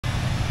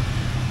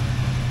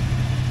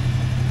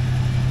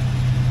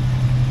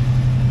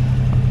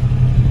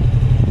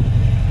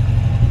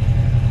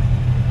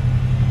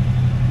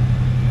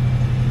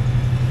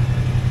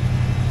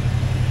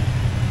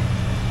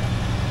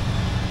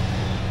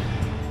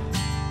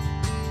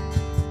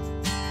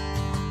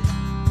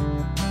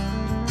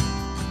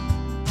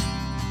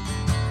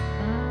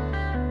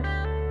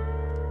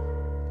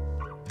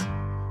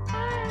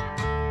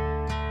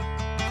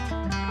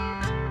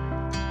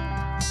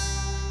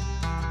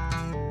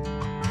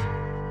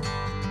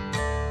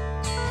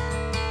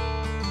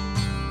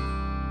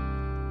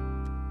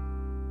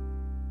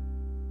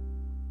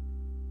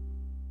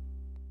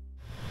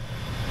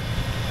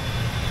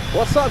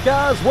What's up,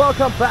 guys?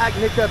 Welcome back.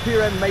 Nick up here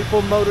at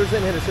Maple Motors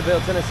in Hendersonville,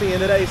 Tennessee. In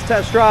today's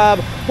test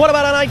drive, what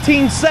about a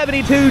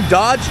 1972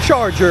 Dodge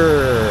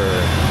Charger?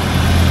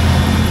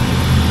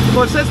 Of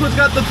course, this one's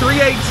got the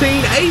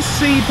 318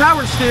 AC,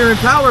 power steering,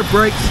 power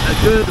brakes, a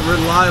good,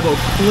 reliable,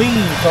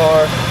 clean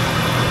car.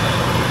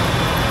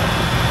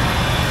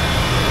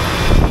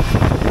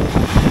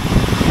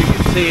 You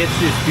can see it's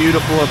just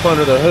beautiful up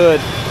under the hood.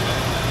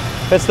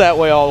 It's that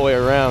way all the way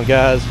around,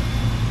 guys.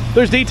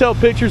 There's detailed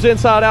pictures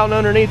inside, out, and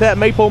underneath at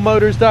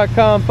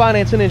maplemotors.com.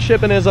 Financing and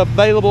shipping is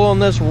available on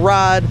this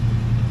ride.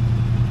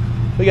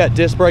 We got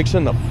disc brakes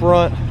in the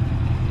front.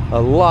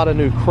 A lot of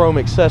new chrome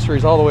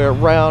accessories all the way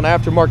around.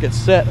 Aftermarket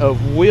set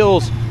of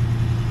wheels.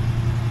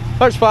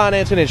 There's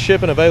financing and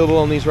shipping available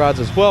on these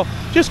rides as well.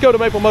 Just go to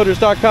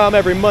maplemotors.com.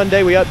 Every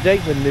Monday we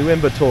update the new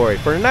inventory.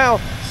 For now,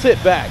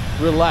 sit back,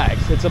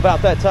 relax. It's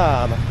about that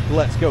time.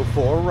 Let's go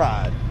for a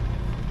ride.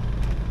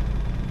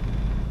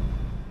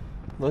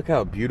 Look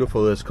how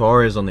beautiful this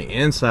car is on the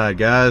inside,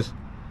 guys.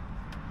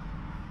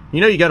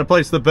 You know you got to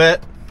place the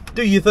bet.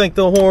 Do you think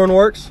the horn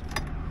works?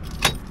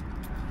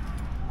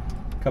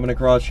 Coming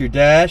across your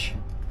dash.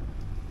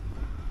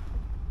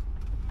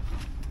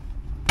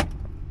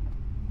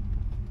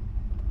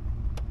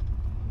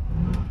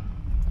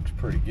 Looks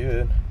pretty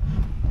good.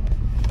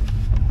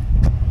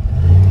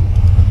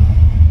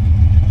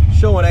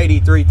 Showing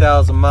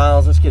 83,000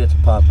 miles. Let's get it to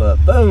pop up.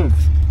 Boom.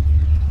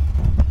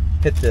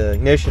 Hit the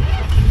ignition.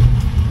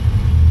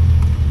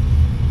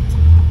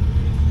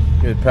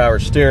 Good power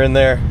steering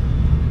there.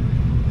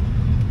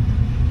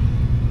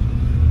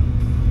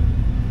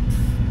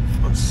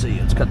 Let's see,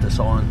 let's cut this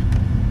on.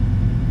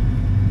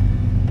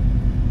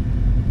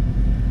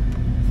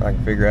 If I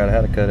can figure out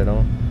how to cut it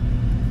on.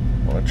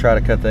 I want to try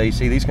to cut the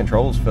AC. These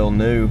controls feel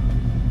new.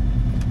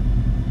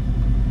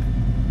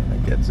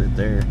 That gets it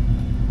there.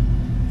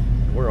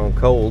 We're on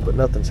cold, but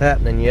nothing's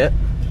happening yet.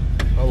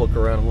 I'll look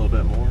around a little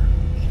bit more.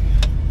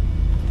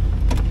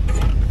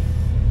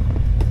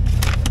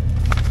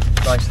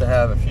 Nice to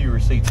have a few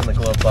receipts in the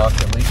glove box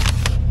at least.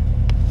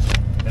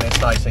 And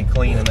it's nice and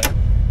clean in there.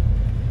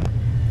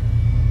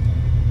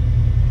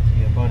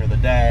 See up under the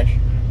dash.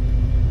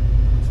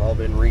 It's all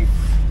been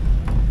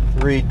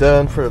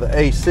redone for the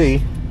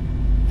AC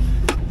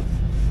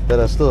that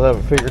I still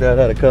haven't figured out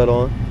how to cut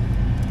on.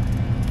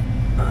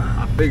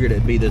 I figured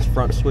it'd be this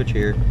front switch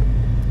here,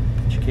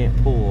 but you can't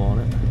pull on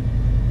it.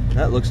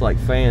 That looks like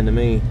fan to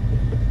me.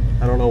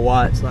 I don't know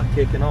why it's not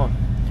kicking on.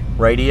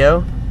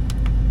 Radio.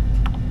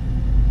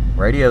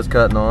 Radio's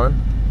cutting on.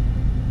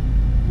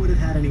 Would have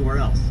had anywhere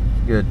else.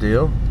 Good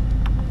deal.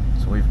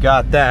 So we've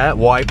got that.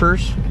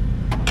 Wipers.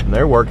 And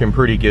they're working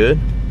pretty good.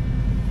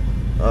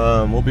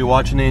 We'll be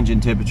watching the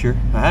engine temperature.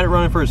 I had it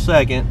running for a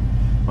second.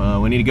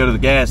 We need to go to the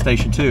gas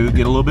station too,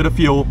 get a little bit of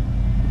fuel.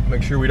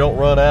 Make sure we don't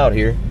run out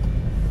here.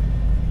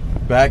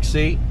 Back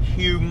seat,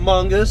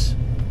 humongous.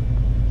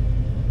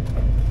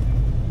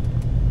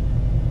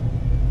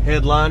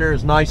 Headliner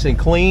is nice and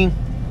clean.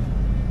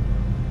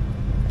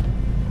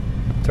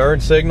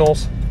 Turn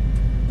signals,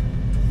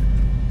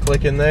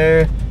 clicking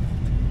there,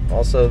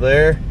 also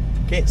there.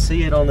 Can't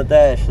see it on the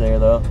dash there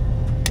though,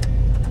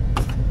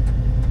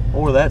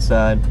 or that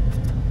side.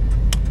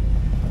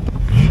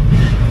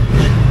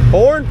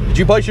 Horn, did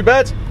you place your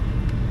bets?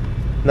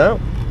 No,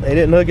 they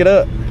didn't hook it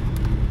up,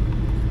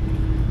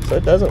 so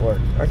it doesn't work.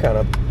 I kind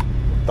of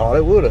thought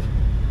it would have.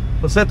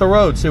 Let's hit the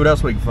road, see what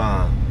else we can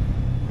find.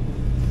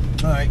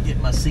 All right, get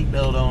my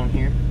seatbelt on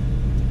here.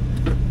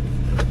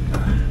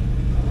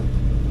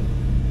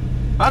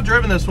 I've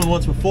driven this one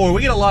once before.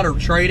 We get a lot of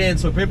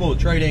trade-ins, so people with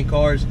trade-in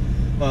cars.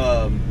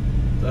 The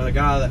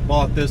guy that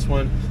bought this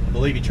one, I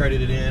believe he traded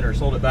it in or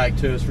sold it back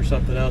to us for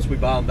something else. We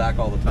buy them back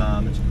all the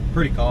time. It's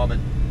pretty common.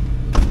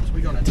 So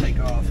we're gonna take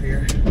off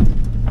here.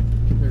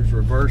 There's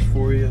reverse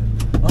for you.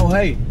 Oh,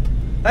 hey.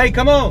 Hey,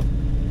 come on.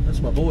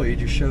 That's my boy, he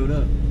just showed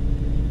up.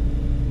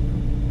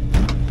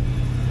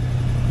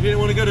 You didn't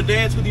want to go to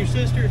dance with your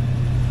sister?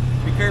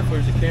 Be careful,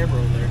 there's a camera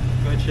on there.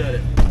 Go ahead and shut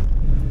it.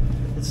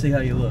 Let's see how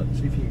you look.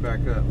 See if you can back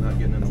up without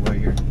getting in the way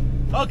here.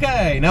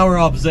 Okay, now we're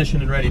all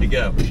positioned and ready to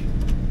go.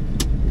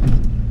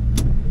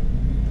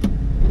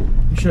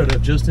 You showed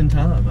up just in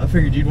time. I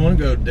figured you'd want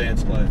to go to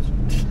dance class.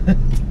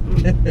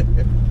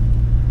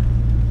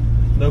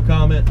 No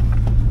comment.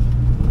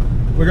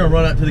 We're gonna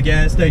run out to the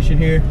gas station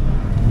here.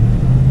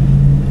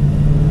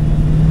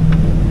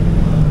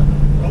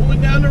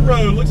 Rolling down the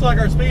road. Looks like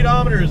our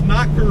speedometer is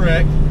not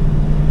correct.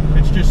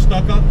 It's just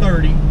stuck on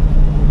 30.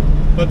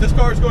 But this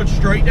car is going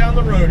straight down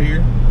the road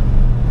here.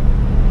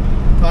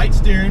 Tight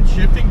steering,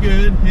 shifting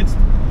good. It's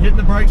hitting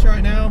the brakes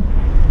right now,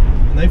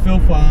 and they feel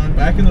fine.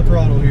 Back in the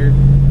throttle here.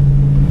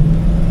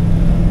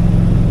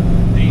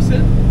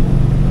 Decent.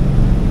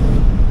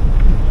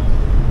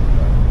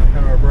 Back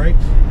on our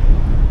brakes.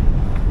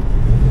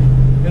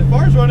 And as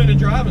far as running and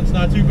driving, it's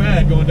not too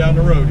bad going down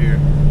the road here.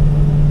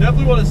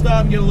 Definitely want to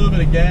stop and get a little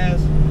bit of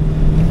gas.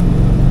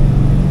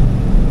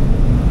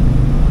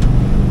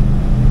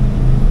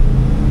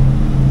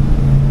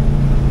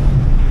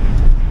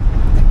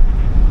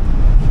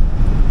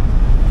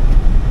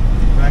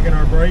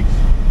 brakes.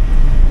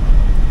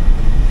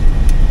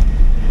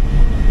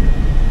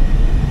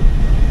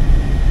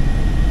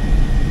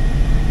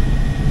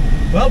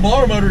 Well,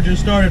 blower motor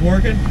just started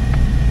working.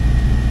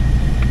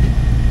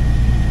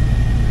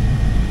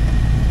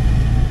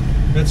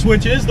 That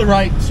switch is the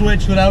right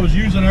switch that I was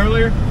using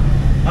earlier.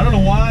 I don't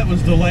know why it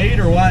was delayed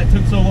or why it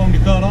took so long to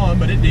cut on,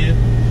 but it did.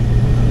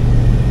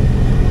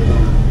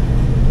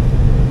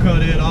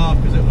 Cut it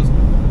off because it was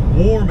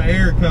warm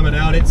air coming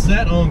out. It's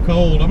set on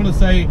cold. I'm going to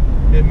say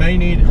it may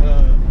need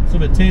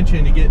some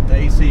attention to get the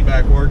AC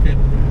back working.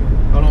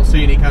 I don't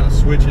see any kind of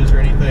switches or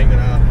anything that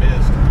I've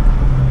missed.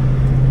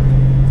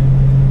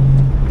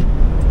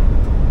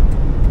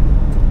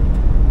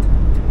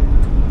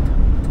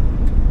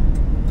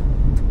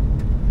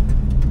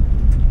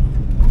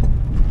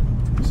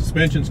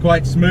 Suspension's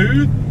quite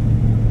smooth.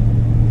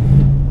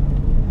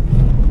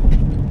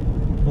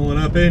 Pulling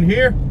up in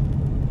here.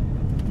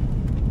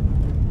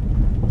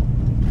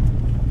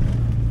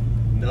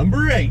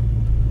 Number 8.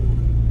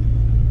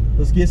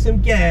 Let's get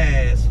some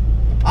gas.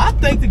 I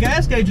think the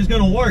gas gauge is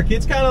going to work.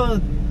 It's kind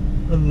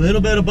of a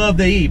little bit above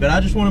the E, but I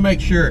just want to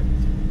make sure.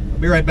 I'll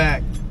be right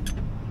back.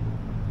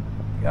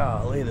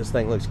 Golly, this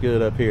thing looks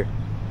good up here.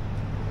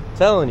 I'm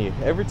telling you,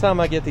 every time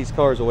I get these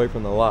cars away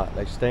from the lot,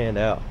 they stand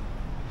out.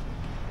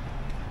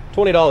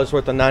 $20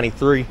 worth of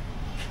 93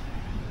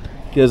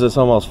 gives us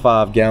almost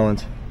 5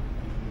 gallons.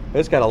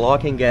 It's got a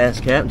locking gas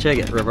cap. Check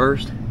it,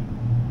 reversed.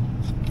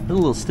 A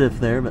little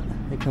stiff there, but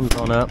it comes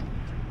on up.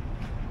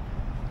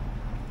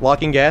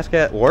 Locking gas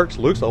cap works.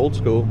 Looks old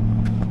school,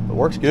 but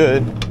works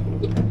good.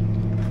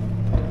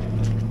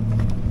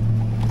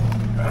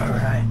 All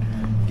right,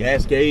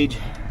 gas gauge.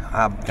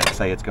 I'm gonna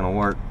say it's gonna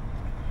work.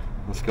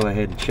 Let's go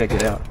ahead and check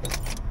it out.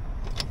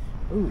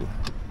 Ooh.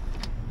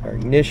 Our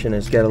ignition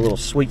has got a little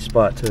sweet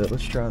spot to it.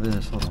 Let's try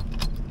this. Hold on.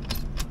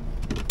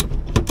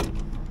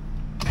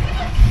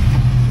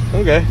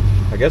 Okay,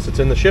 I guess it's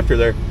in the shifter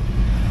there.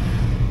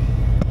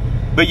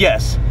 But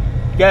yes,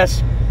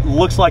 gas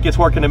looks like it's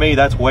working to me.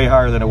 That's way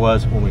higher than it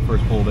was when we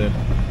first pulled in.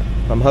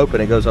 I'm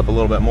hoping it goes up a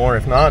little bit more.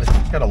 If not,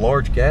 it's got a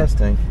large gas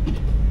tank.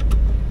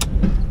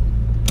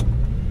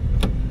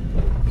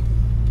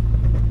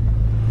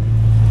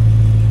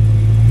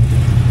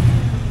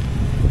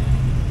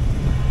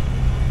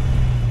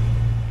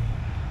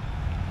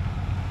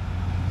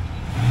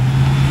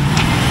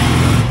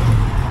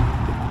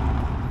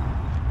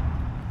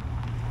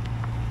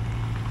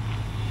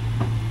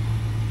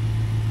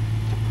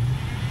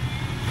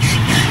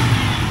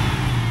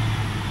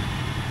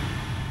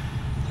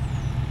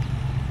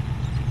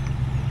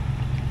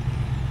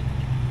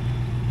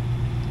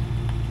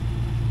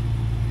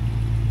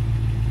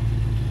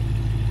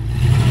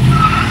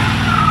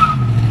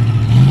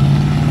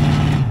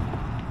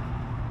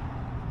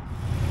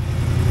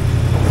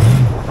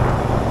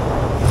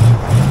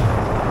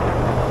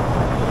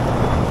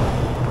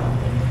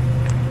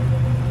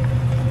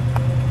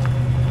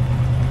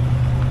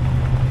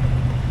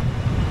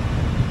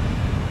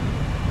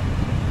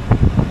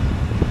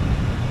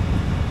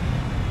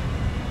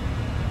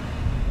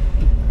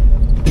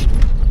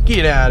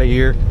 Get out of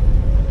here.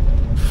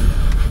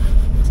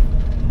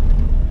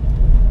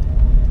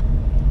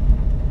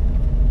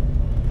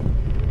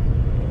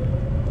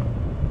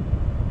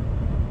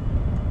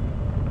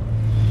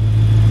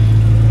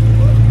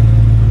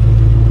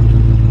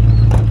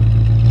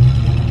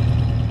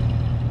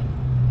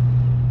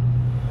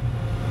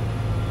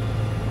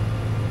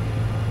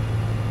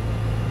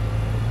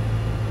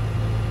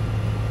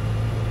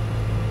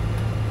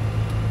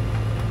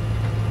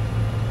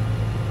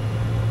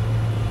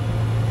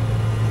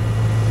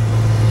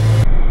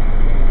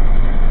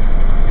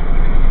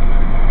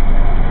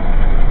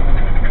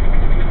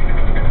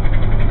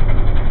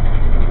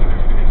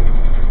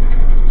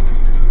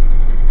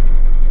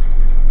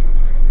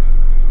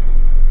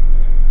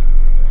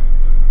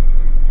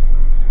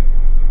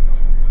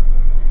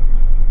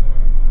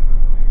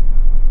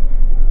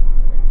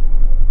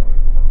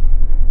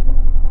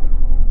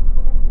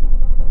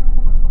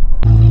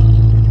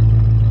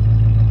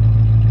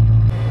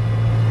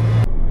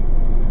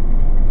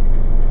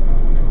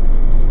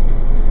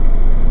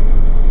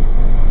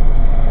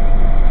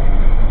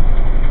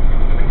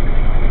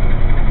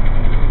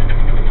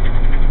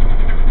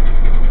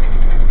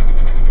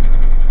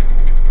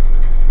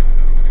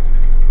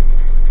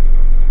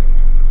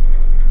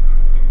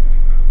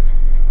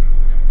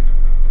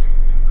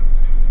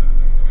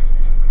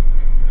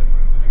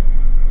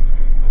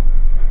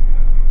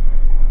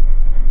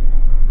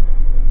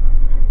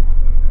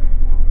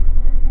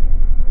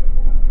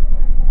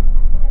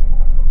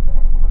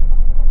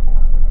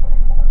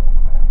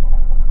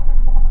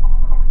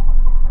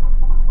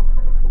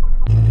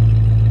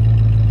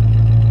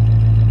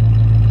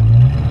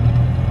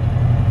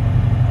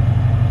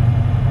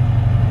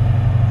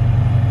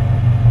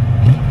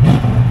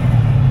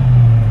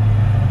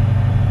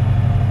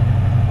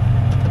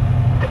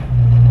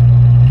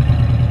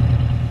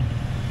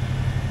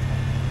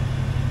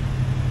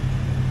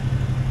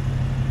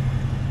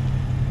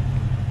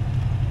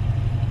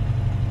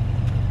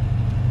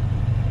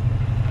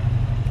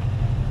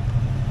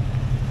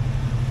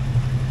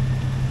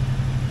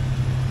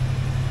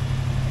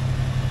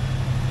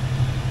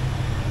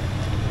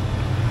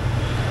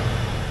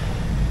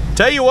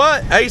 Tell you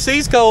what,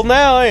 AC's cold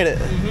now, ain't it?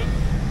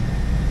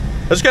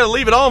 Mm-hmm. I just gotta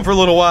leave it on for a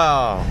little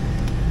while.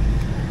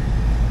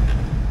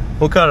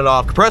 We'll cut it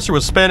off. Compressor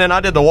was spinning. I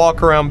did the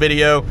walk around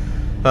video.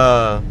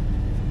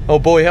 Oh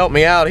boy, help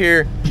me out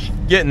here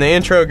getting the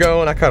intro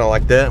going. I kind of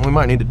like that. We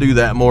might need to do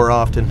that more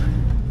often.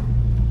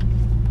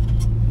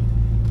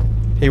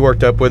 He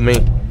worked up with me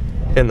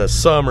in the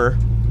summer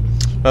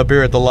up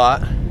here at the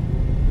lot.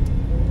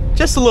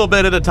 Just a little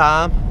bit at a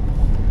time.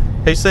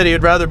 He said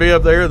he'd rather be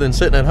up there than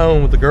sitting at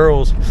home with the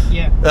girls.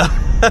 Yeah.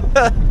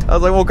 I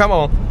was like, well, come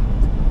on.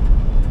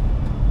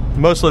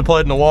 Mostly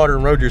played in the water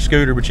and rode your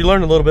scooter, but you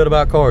learned a little bit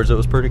about cars. It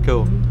was pretty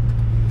cool.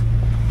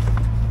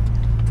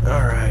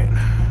 All right.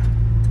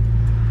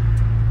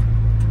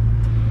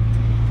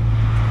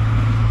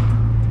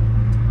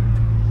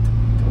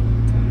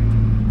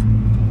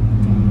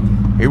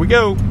 Here we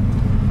go.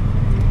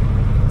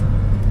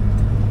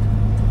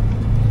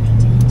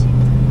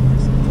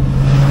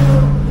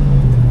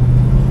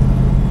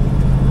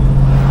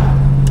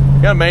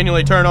 You gotta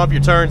manually turn off your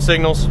turn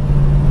signals.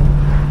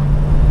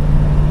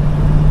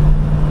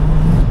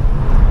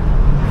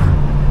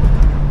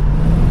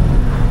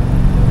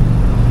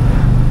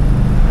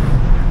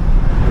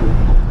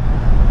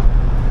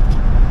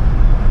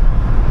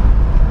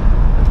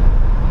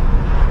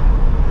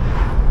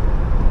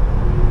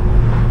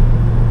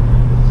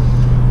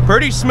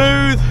 Pretty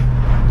smooth.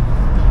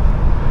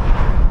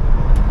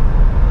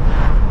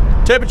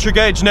 Temperature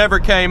gauge never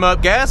came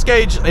up. Gas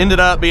gauge ended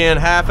up being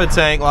half a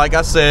tank. Like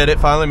I said, it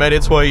finally made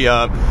its way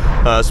up.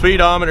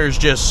 Speedometer's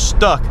just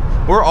stuck.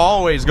 We're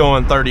always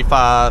going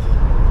 35.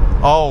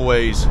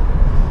 Always.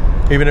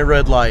 Even at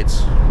red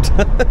lights.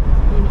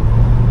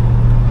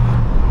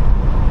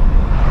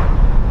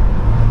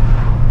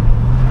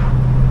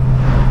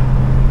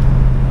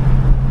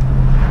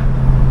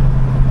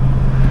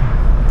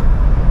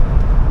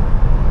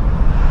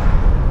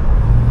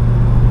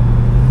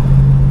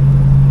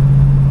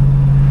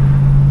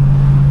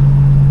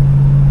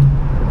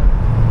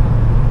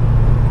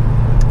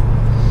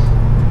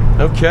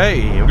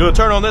 Okay, I'm going to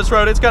turn on this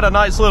road. It's got a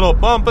nice little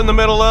bump in the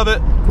middle of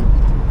it.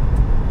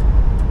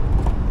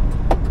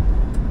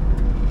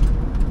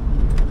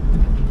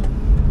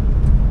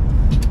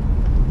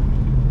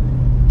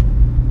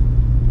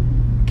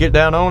 Get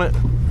down on it.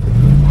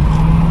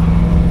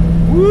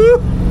 Woo!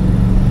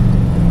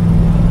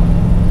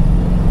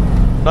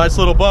 Nice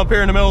little bump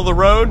here in the middle of the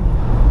road.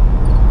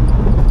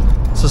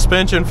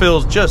 Suspension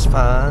feels just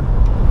fine.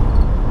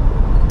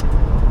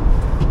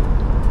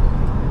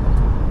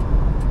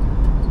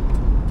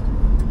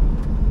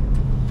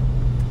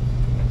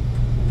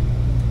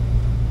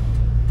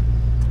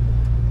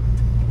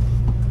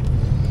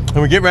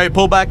 And we get ready to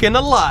pull back in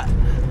the lot.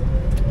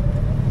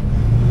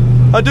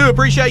 I do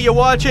appreciate you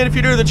watching. If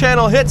you're new to the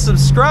channel, hit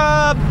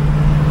subscribe.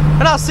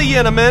 And I'll see you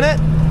in a minute.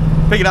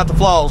 Picking out the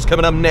flaws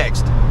coming up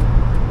next.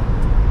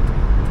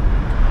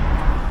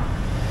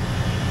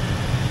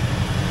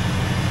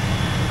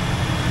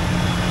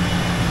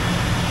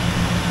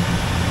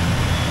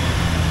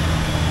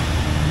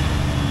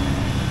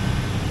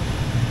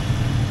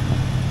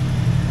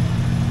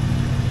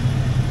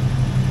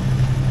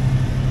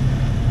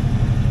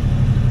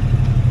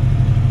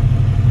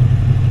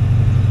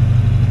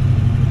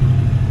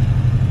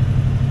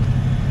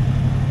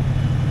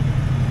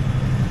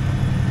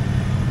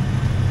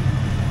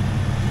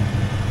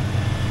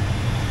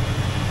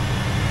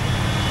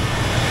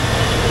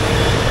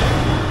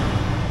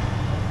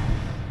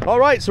 All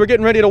right, so we're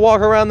getting ready to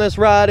walk around this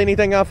ride.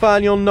 Anything I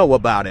find, you'll know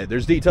about it.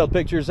 There's detailed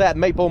pictures at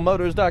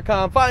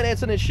maplemotors.com.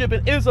 Financing and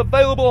shipping is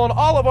available on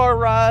all of our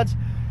rides.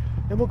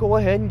 And we'll go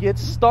ahead and get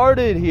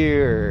started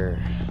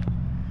here.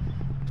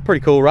 It's a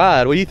pretty cool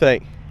ride. What do you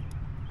think?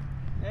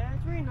 Yeah,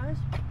 it's really nice.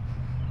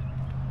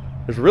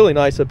 It's really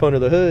nice up under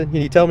the hood.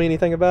 Can you tell me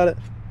anything about it?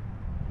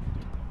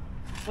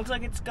 Looks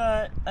like it's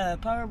got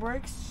power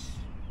brakes,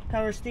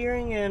 power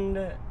steering,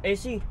 and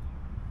AC.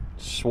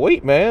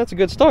 Sweet, man. That's a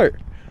good start.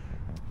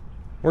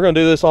 We're going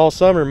to do this all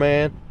summer,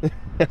 man.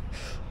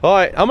 All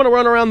right, I'm going to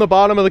run around the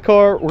bottom of the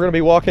car. We're going to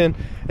be walking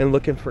and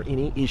looking for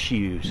any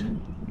issues.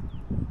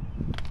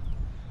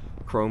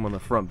 Chrome on the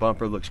front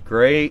bumper looks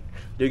great.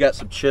 Do got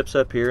some chips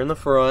up here in the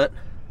front.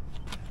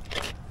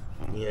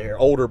 Yeah, they're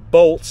older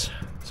bolts.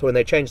 So when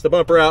they changed the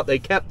bumper out, they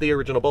kept the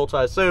original bolts,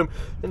 I assume,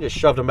 and just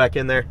shoved them back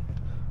in there.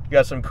 You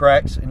got some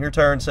cracks in your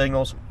turn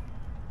signals.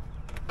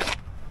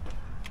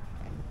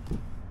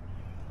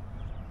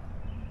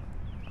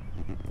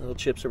 Little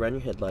chips around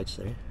your headlights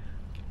there.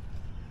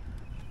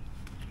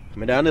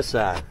 Coming down this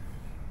side.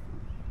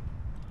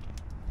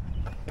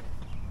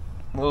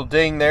 Little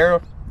ding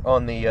there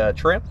on the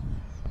trim.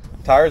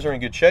 Tires are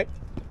in good shape.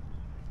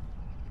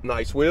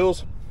 Nice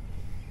wheels.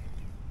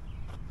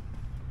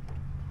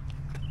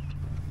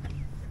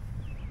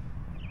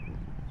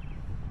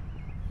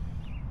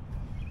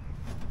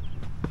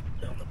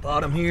 Down the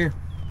bottom here.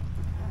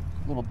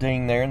 Little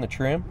ding there in the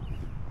trim.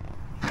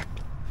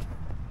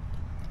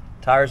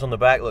 Tires on the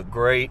back look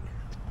great.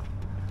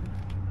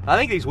 I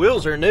think these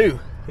wheels are new.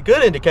 A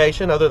good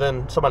indication, other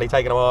than somebody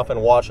taking them off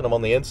and washing them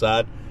on the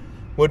inside,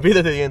 would be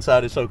that the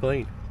inside is so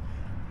clean.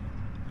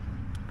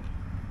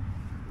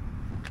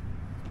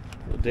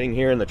 Ding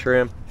here in the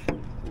trim.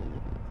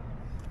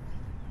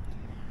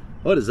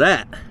 What is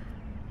that?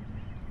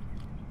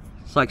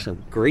 It's like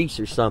some grease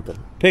or something.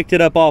 Picked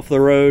it up off the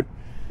road.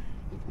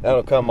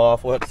 That'll come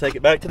off. We'll have to take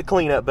it back to the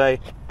cleanup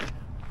bay.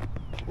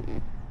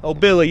 Oh,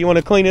 Billy, you want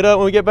to clean it up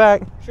when we get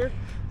back? Sure.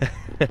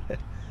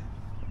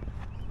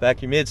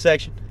 Back your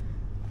midsection.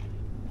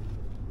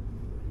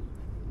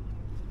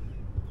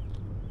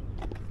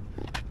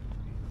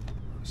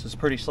 This is a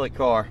pretty slick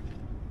car.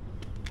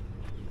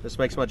 This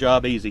makes my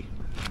job easy.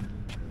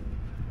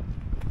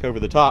 Over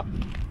the top. A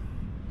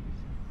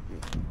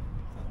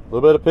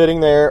little bit of pitting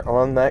there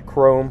on that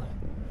chrome.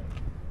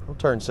 Little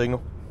turn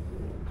signal.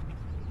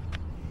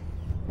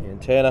 The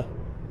antenna.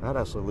 That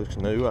actually looks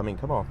new. I mean,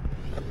 come on.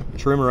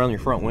 Trim around your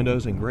front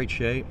windows in great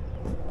shape.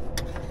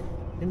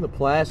 And the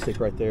plastic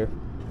right there,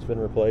 it's been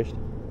replaced.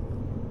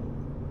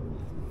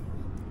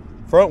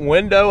 Front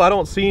window, I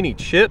don't see any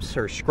chips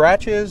or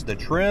scratches. The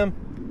trim,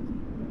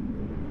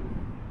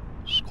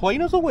 as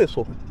clean as a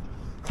whistle.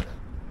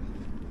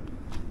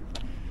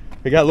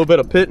 We got a little bit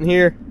of pitting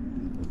here.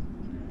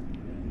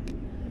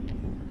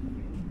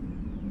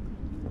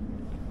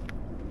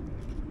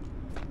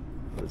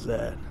 What's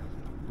that?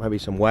 Might be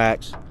some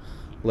wax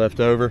left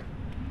over.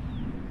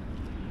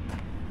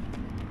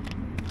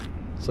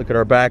 Let's look at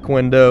our back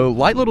window.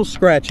 Light little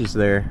scratches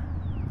there.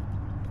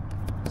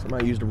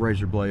 Somebody used a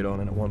razor blade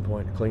on it at one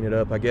point to clean it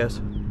up, I guess.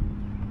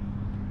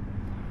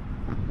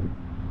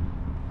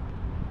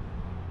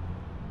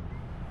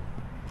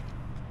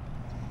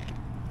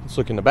 Let's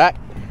look in the back.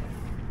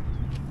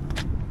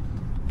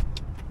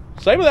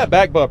 Same with that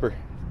back bumper.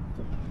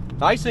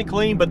 Nice and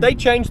clean, but they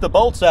changed the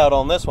bolts out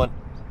on this one.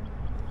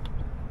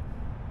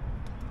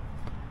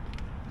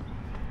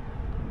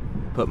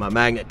 Put my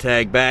magnet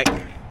tag back.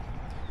 I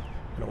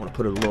don't want to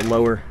put it a little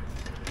lower.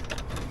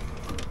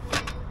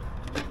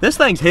 This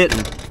thing's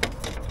hitting.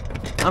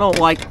 I don't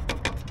like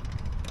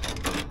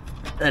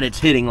that it's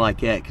hitting like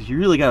that, because you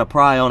really got to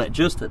pry on it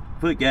just to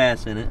put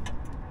gas in it.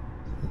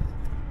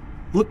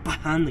 Look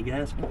behind the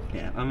gas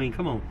cap. I mean,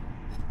 come on.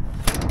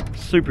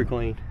 Super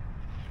clean.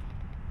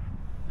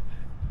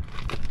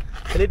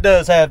 And it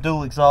does have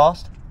dual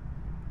exhaust.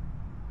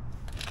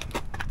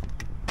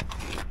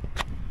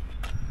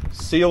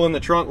 Seal in the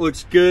trunk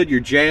looks good. Your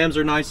jams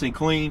are nice and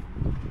clean.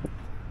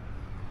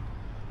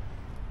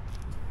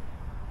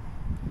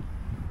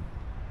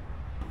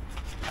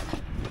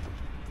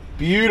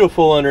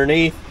 Beautiful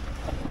underneath.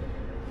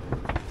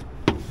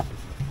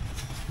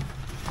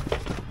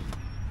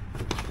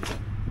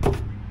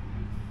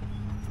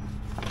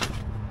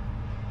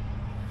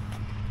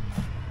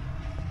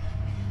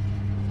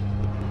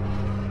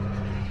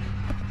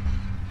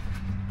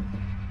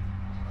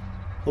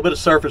 A little bit of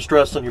surface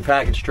rust on your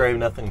package tray,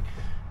 nothing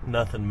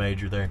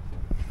major there.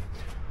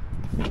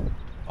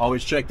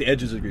 Always check the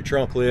edges of your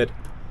trunk lid.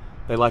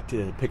 They like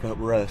to pick up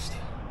rust.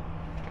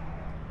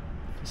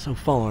 So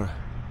far,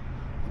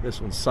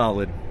 this one's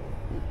solid.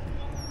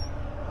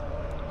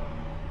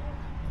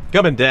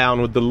 Coming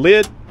down with the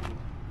lid.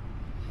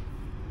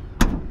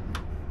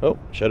 Oh,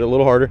 shut it a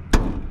little harder.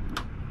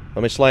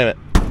 Let me slam it.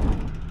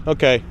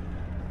 Okay.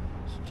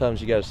 Sometimes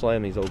you gotta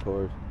slam these old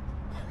cars.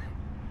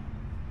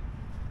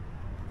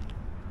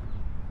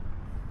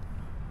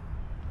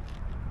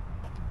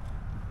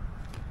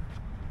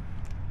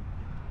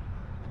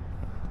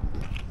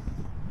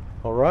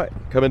 All right,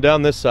 coming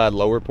down this side,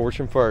 lower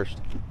portion first.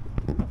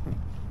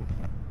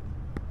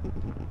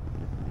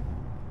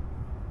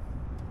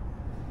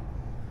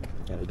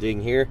 Got a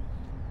ding here.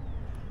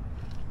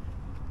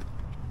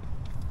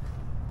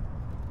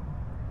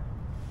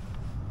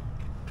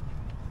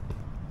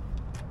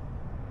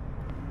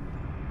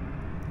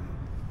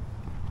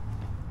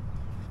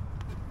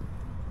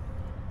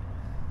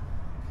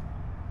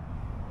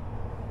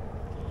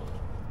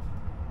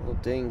 Little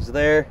dings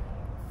there.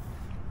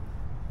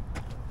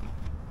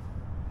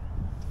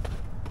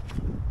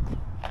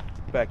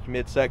 Back your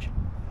midsection.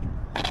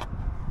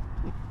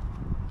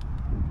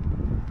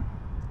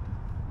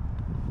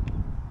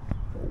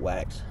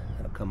 Wax,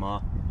 that'll come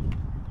off.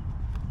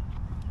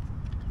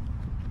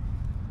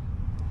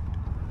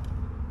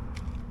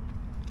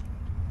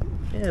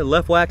 Yeah,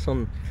 left wax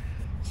on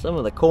some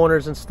of the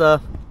corners and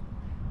stuff.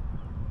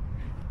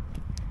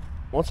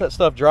 Once that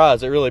stuff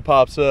dries, it really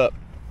pops up.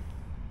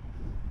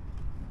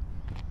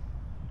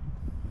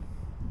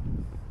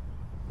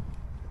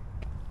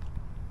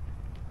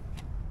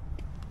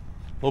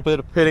 A little bit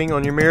of pitting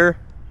on your mirror.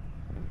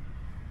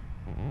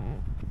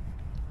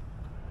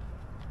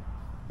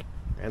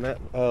 And that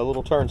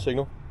little turn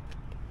signal.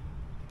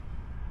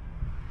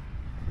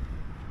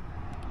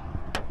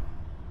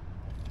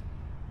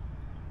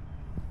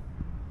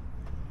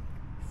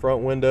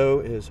 Front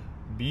window is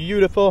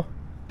beautiful.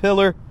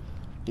 Pillar.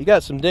 You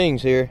got some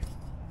dings here.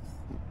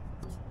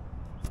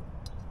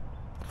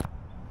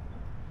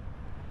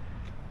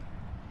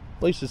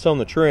 At least it's on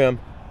the trim.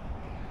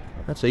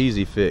 That's an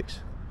easy fix.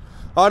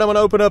 All right, I'm gonna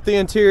open up the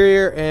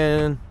interior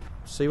and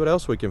see what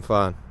else we can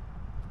find.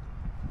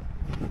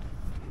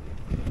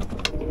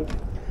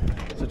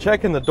 So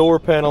checking the door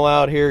panel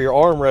out here, your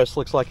armrest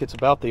looks like it's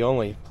about the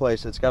only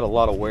place that's got a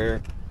lot of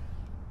wear.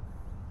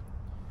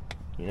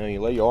 You know,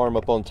 you lay your arm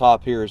up on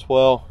top here as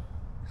well,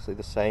 see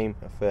the same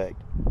effect.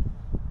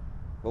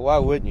 But why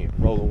wouldn't you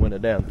roll the window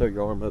down, throw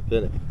your arm up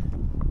in it?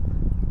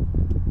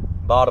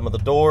 Bottom of the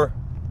door,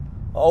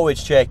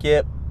 always check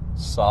it,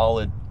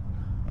 solid.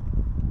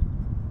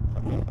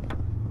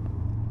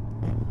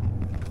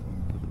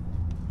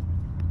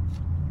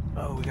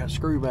 Oh, we got a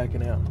screw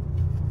backing out.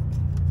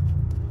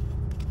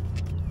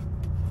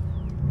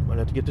 Might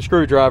have to get the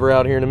screwdriver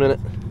out here in a minute.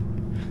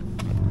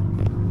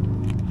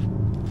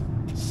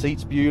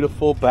 Seat's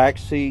beautiful, back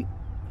seat.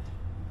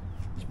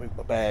 Let's move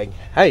my bag.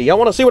 Hey, y'all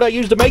want to see what I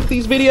use to make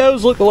these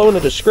videos? Look below in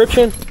the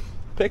description.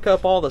 Pick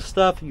up all the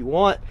stuff you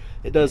want.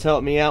 It does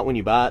help me out when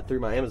you buy it through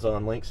my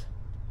Amazon links.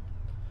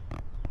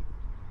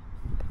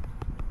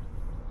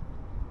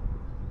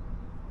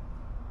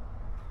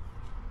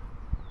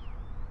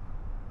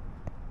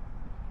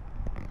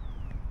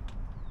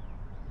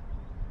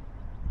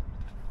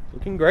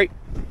 Looking great.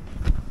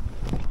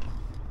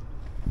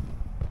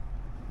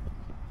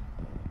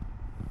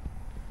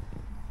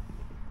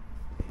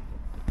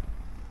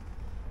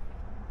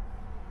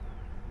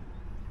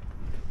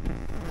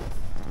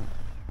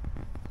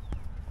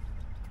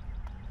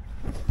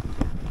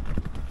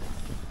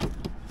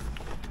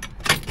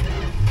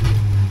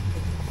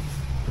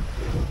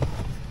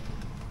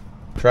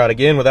 Try it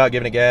again without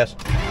giving it gas.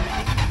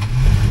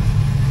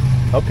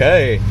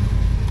 Okay.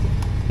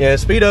 Yeah,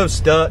 speedo's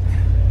stuck.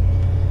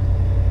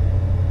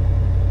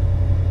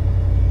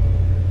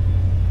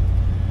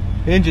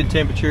 Engine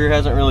temperature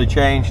hasn't really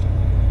changed.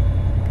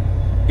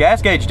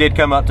 Gas gauge did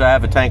come up to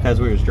half a tank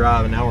as we was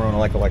driving. Now we're on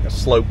like a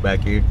slope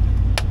back here.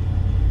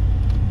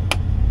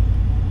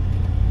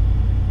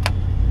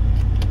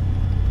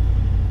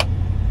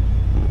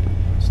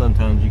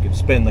 Sometimes you can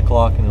spin the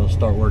clock and it'll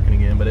start working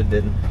again, but it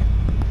didn't.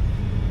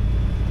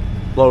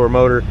 Blower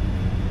motor.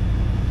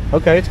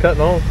 Okay, it's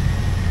cutting on.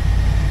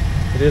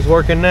 It is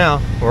working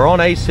now. We're on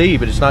AC,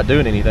 but it's not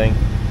doing anything.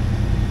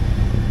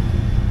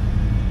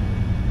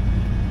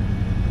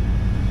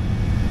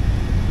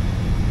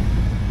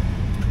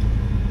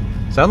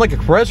 Sound like a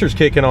compressor's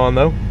kicking on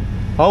though.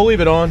 I'll leave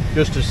it on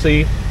just to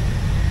see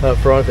up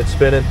front if it's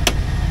spinning.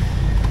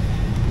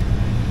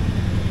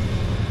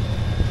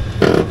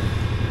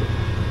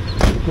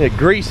 Yeah,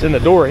 grease in the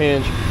door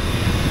hinge.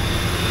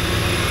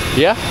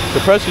 Yeah,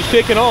 compressor's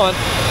kicking on.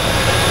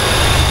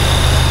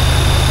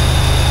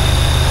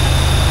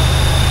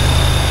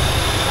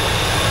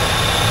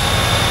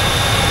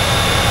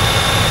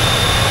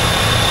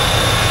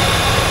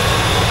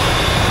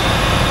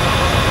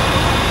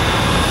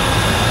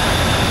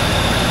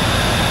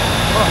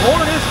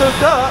 Horn is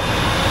hooked up.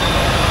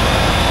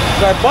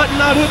 Is our button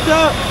not hooked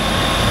up?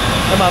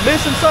 Am I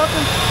missing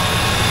something?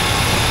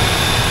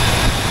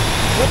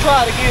 We'll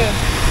try it again.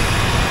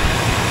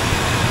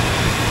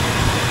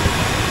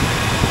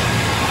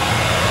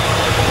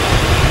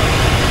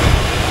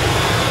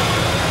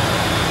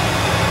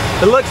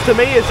 It looks to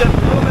me as if a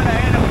little bit of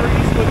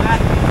antifreeze with that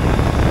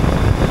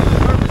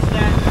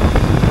thermostat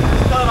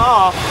is cut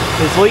off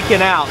is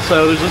leaking out.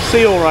 So there's a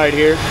seal right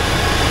here.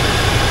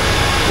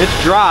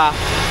 It's dry.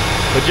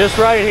 But just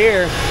right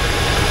here,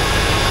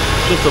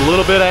 just a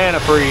little bit of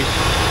antifreeze.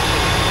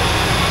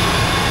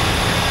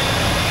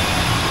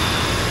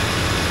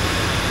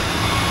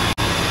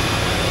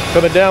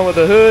 Coming down with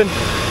the hood.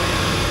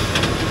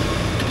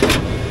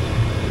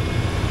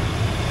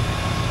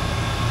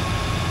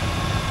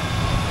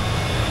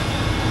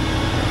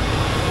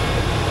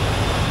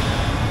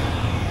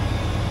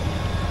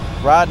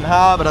 Riding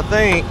high, but I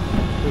think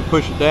we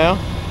push it down.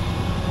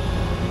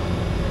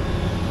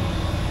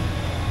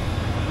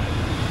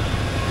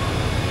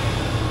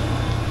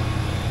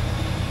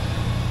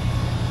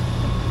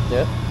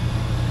 Yeah.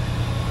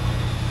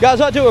 Guys,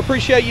 I do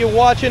appreciate you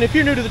watching. If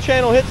you're new to the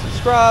channel, hit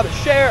subscribe,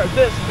 share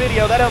this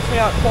video. That helps me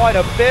out quite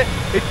a bit.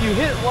 If you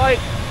hit like,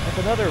 that's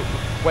another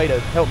way to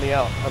help me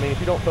out. I mean, if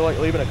you don't feel like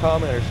leaving a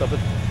comment or something.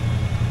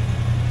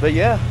 But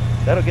yeah,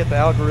 that'll get the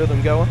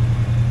algorithm going.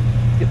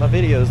 Get my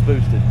videos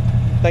boosted.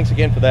 Thanks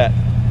again for that.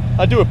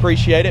 I do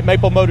appreciate it.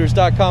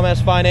 MapleMotors.com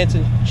has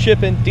financing,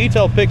 shipping,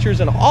 detailed pictures,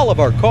 and all of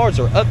our cars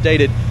are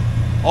updated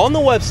on the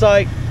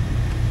website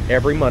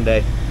every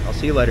Monday. I'll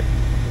see you later.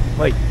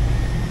 Wait.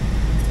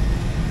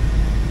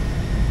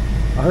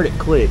 I heard it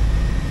click.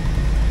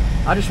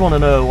 I just want to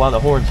know why the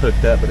horn's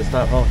hooked up, but it's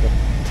not honking.